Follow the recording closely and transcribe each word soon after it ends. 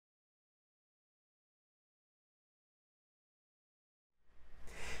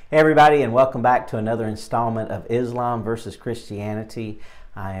Hey everybody, and welcome back to another installment of Islam versus Christianity.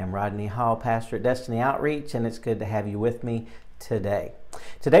 I am Rodney Hall, pastor at Destiny Outreach, and it's good to have you with me today.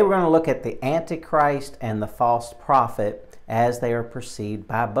 Today we're going to look at the Antichrist and the false prophet as they are perceived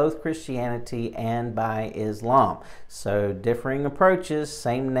by both Christianity and by Islam. So differing approaches,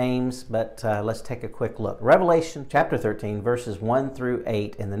 same names, but let's take a quick look. Revelation chapter 13 verses 1 through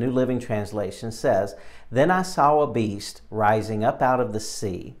 8 in the New Living Translation says, "Then I saw a beast rising up out of the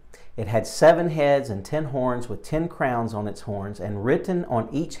sea. It had 7 heads and 10 horns with 10 crowns on its horns, and written on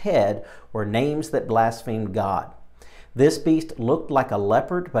each head were names that blasphemed God. This beast looked like a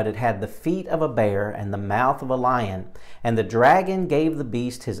leopard, but it had the feet of a bear and the mouth of a lion. And the dragon gave the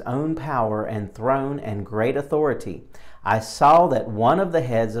beast his own power and throne and great authority. I saw that one of the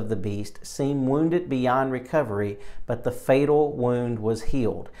heads of the beast seemed wounded beyond recovery, but the fatal wound was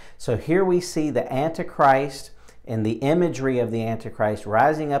healed." So here we see the Antichrist in the imagery of the Antichrist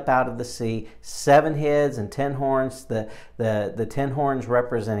rising up out of the sea, 7 heads and 10 horns, the 10 horns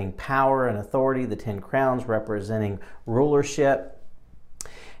representing power and authority, the 10 crowns representing rulership.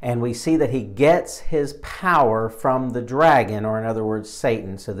 And we see that he gets his power from the dragon, or in other words,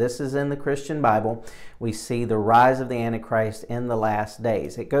 Satan. So this is in the Christian Bible. We see the rise of the Antichrist in the last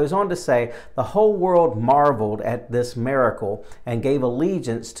days. It goes on to say, "The whole world marveled at this miracle and gave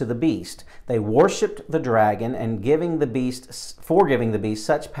allegiance to the beast. They worshipped the dragon and giving the beast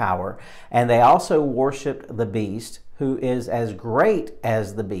such power. And they also worshipped the beast, who is as great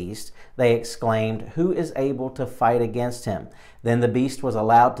as the beast. They exclaimed, 'Who is able to fight against him?' Then the beast was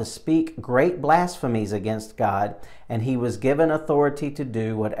allowed to speak great blasphemies against God, and he was given authority to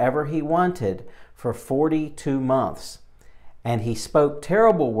do whatever he wanted for 42 months. And he spoke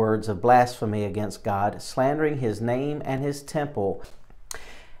terrible words of blasphemy against God, slandering his name and his temple.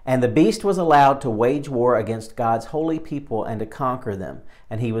 And the beast was allowed to wage war against God's holy people and to conquer them.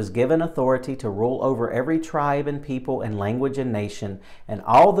 And he was given authority to rule over every tribe and people and language and nation. And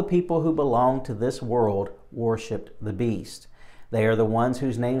all the people who belong to this world worshipped the beast. They are the ones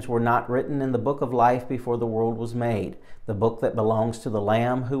whose names were not written in the book of life before the world was made, the book that belongs to the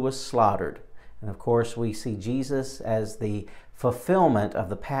Lamb who was slaughtered." And of course, we see Jesus as the fulfillment of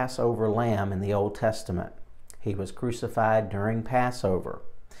the Passover lamb in the Old Testament. He was crucified during Passover.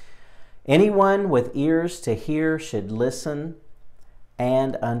 "Anyone with ears to hear should listen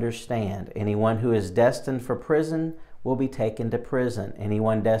and understand. Anyone who is destined for prison will be taken to prison.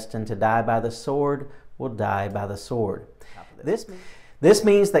 Anyone destined to die by the sword will die by the sword." This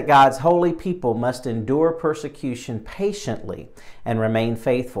means that God's holy people must endure persecution patiently and remain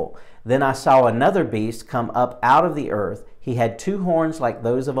faithful. "Then I saw another beast come up out of the earth. He had 2 horns like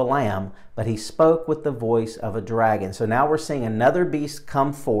those of a lamb, but he spoke with the voice of a dragon." So now we're seeing another beast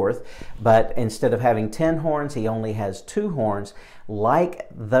come forth, but instead of having 10 horns, he only has 2 horns like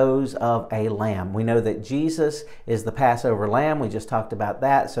those of a lamb. We know that Jesus is the Passover lamb. We just talked about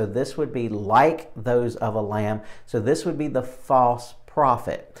that. So this would be like those of a lamb. So this would be the false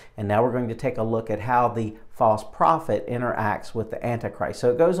prophet. And now we're going to take a look at how the false prophet interacts with the Antichrist.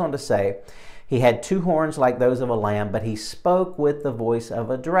 So it goes on to say, he had 2 horns like those of a lamb, but he spoke with the voice of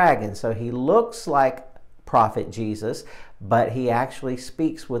a dragon. So he looks like prophet Jesus, but he actually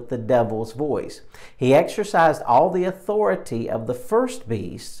speaks with the devil's voice. He exercised all the authority of the first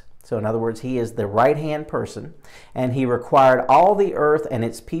beast. So in other words, he is the right-hand person, and he required all the earth and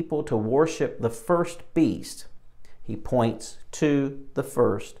its people to worship the first beast. He points to the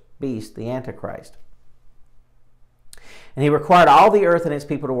first beast, the Antichrist. "And he required all the earth and its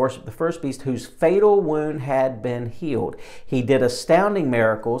people to worship the first beast, whose fatal wound had been healed. He did astounding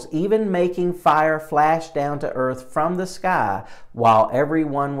miracles, even making fire flash down to earth from the sky while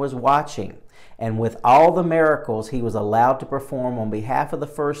everyone was watching. And with all the miracles he was allowed to perform on behalf of the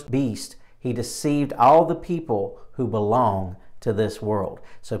first beast, he deceived all the people who belong to this world."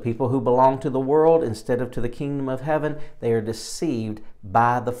 So people who belong to the world instead of to the kingdom of heaven, they are deceived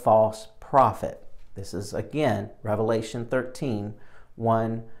by the false prophet. This is, again, Revelation 13,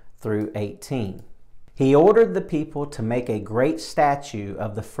 1 through 18. "He ordered the people to make a great statue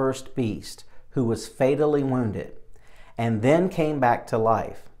of the first beast, who was fatally wounded, and then came back to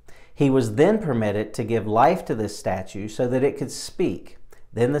life. He was then permitted to give life to this statue so that it could speak.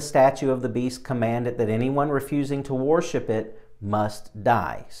 Then the statue of the beast commanded that anyone refusing to worship it must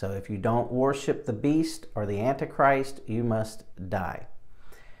die." So if you don't worship the beast or the Antichrist, you must die.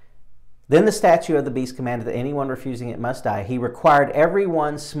 "Then the statue of the beast commanded that anyone refusing it must die. He required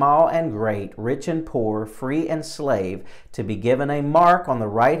everyone, small and great, rich and poor, free and slave, to be given a mark on the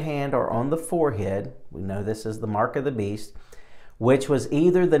right hand or on the forehead." We know this is the mark of the beast. which was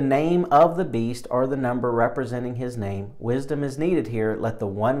either the name of the beast or the number representing his name. Wisdom is needed here. Let the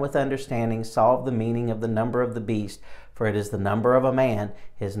one with understanding solve the meaning of the number of the beast, for it is the number of a man.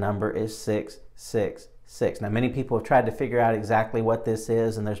 His number is 666. Now, many people have tried to figure out exactly what this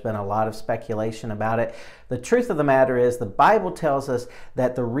is, and there's been a lot of speculation about it. The truth of the matter is the Bible tells us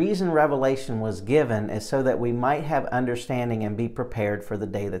that the reason Revelation was given is so that we might have understanding and be prepared for the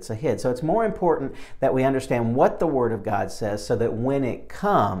day that's ahead. So it's more important that we understand what the Word of God says so that when it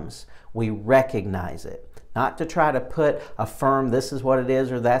comes, we recognize it. Not to try to affirm this is what it is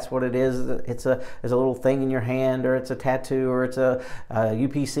or that's what it is. It's a little thing in your hand, or it's a tattoo, or it's a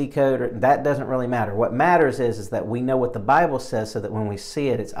UPC code. That doesn't really matter. What matters is that we know what the Bible says so that when we see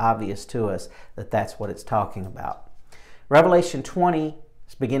it, it's obvious to us that that's what it's talking about. Revelation 20,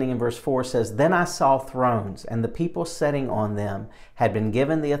 beginning in verse 4, says, "Then I saw thrones, and the people sitting on them had been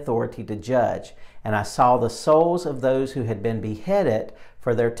given the authority to judge. And I saw the souls of those who had been beheaded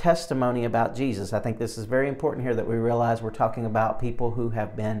for their testimony about Jesus." I think this is very important here that we realize we're talking about people who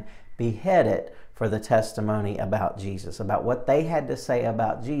have been beheaded for the testimony about Jesus, about what they had to say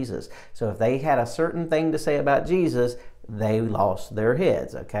about Jesus. So if they had a certain thing to say about Jesus, they lost their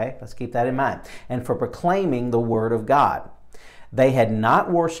heads, okay? Let's keep that in mind. And for proclaiming the Word of God. They had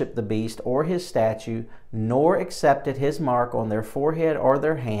not worshipped the beast or his statue, nor accepted his mark on their forehead or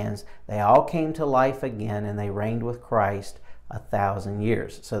their hands. They all came to life again, and they reigned with Christ 1,000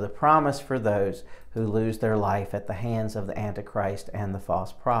 years. So the promise for those who lose their life at the hands of the Antichrist and the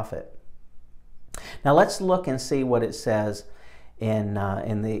false prophet. Now let's look and see what it says in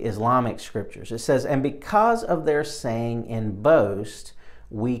the Islamic scriptures. It says, "And because of their saying in boast,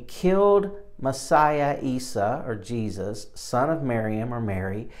 we killed Messiah Isa," or Jesus, "son of Maryam," or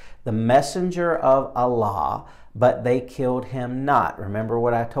Mary, "the messenger of Allah, but they killed him not." Remember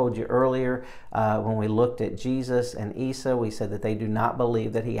what I told you earlier when we looked at Jesus and Isa, we said that they do not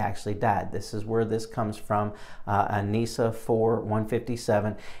believe that he actually died. This is where this comes from, Nisa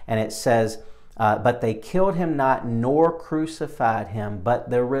 4:157, and it says, "But they killed him not, nor crucified him, but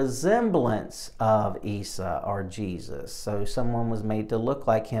the resemblance of Isa," or Jesus. So someone was made to look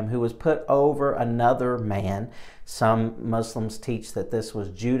like him who was put over another man. Some Muslims teach that this was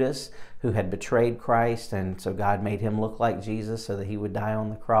Judas who had betrayed Christ, and so God made him look like Jesus so that he would die on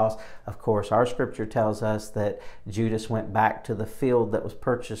the cross. Of course, our scripture tells us that Judas went back to the field that was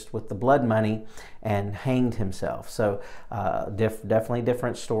purchased with the blood money and hanged himself. So definitely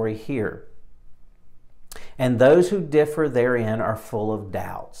different story here. "And those who differ therein are full of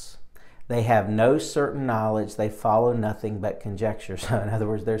doubts. They have no certain knowledge. They follow nothing but conjecture." So in other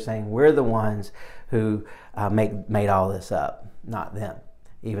words, they're saying we're the ones who made all this up, not them,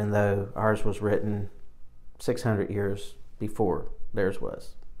 even though ours was written 600 years before theirs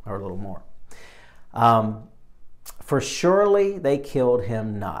was, or a little more. "For surely they killed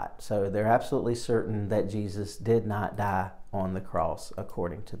him not." So they're absolutely certain that Jesus did not die on the cross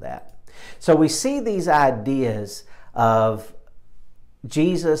according to that. So we see these ideas of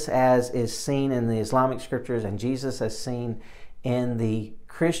Jesus as is seen in the Islamic scriptures and Jesus as seen in the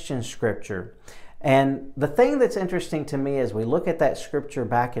Christian scripture. And the thing that's interesting to me as we look at that scripture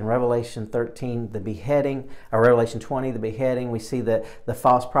back in Revelation 13, the beheading, or Revelation 20, the beheading, we see the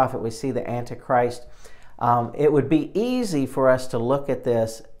false prophet, we see the Antichrist. It would be easy for us to look at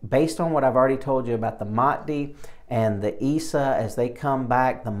this based on what I've already told you about the Mahdi and the Isa as they come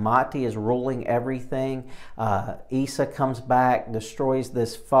back. The Mahdi is ruling everything. Isa comes back, destroys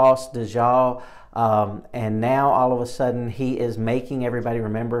this false Dajjal, and now all of a sudden he is making everybody,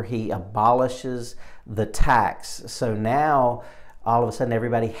 remember, he abolishes the tax. So now all of a sudden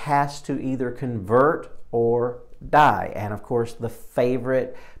everybody has to either convert or die. And of course the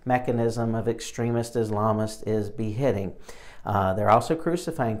favorite mechanism of extremist Islamists is beheading. They're also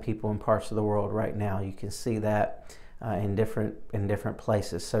crucifying people in parts of the world right now. You can see that in different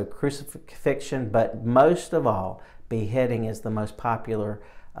places. So crucifixion, but most of all, beheading is the most popular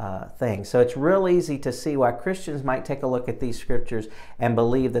thing. So it's real easy to see why Christians might take a look at these scriptures and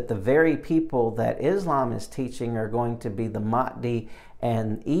believe that the very people that Islam is teaching are going to be the Mahdi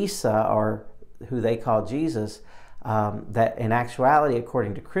and Isa, or who they call Jesus, that in actuality,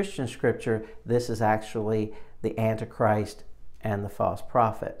 according to Christian scripture, this is actually the Antichrist and the false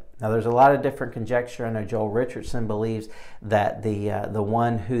prophet. Now, there's a lot of different conjecture. I know Joel Richardson believes that the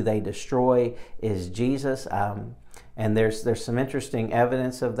one who they destroy is Jesus, and there's some interesting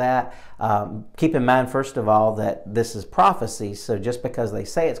evidence of that. Keep in mind, first of all, that this is prophecy, so just because they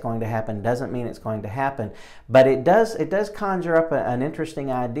say it's going to happen doesn't mean it's going to happen. But it does conjure up an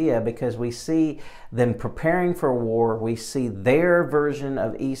interesting idea, because we see them preparing for war. We see their version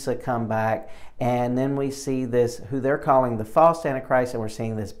of Isa come back, And then we see this, who they're calling the false Antichrist, and we're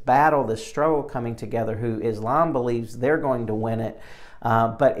seeing this battle, this struggle coming together, who Islam believes they're going to win it.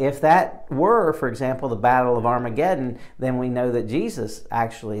 But if that were, for example, the Battle of Armageddon, then we know that Jesus,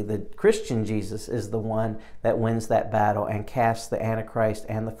 actually, the Christian Jesus, is the one that wins that battle and casts the Antichrist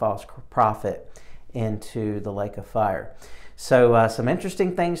and the false prophet into the lake of fire. So some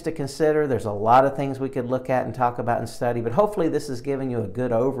interesting things to consider. There's a lot of things we could look at and talk about and study, but hopefully this is giving you a good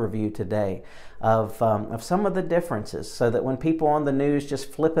overview today of some of the differences, so that when people on the news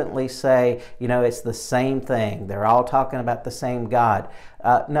just flippantly say, you know, it's the same thing, they're all talking about the same God.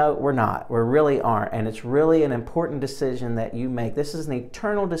 No, we're not. We really aren't. And it's really an important decision that you make. This is an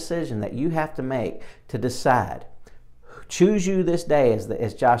eternal decision that you have to make to decide. Choose you this day,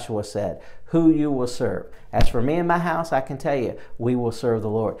 as Joshua said, who you will serve. As for me and my house, I can tell you, we will serve the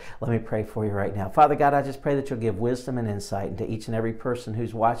Lord. Let me pray for you right now. Father God, I just pray that you'll give wisdom and insight into each and every person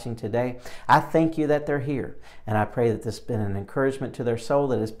who's watching today. I thank you that they're here, and I pray that this has been an encouragement to their soul,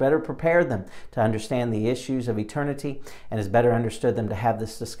 that it's better prepared them to understand the issues of eternity, and has better understood them to have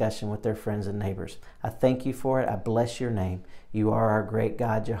this discussion with their friends and neighbors. I thank you for it. I bless your name. You are our great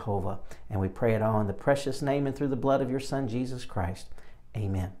God, Jehovah, and we pray it all in the precious name and through the blood of your Son, Jesus Christ.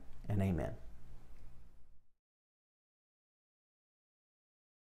 Amen.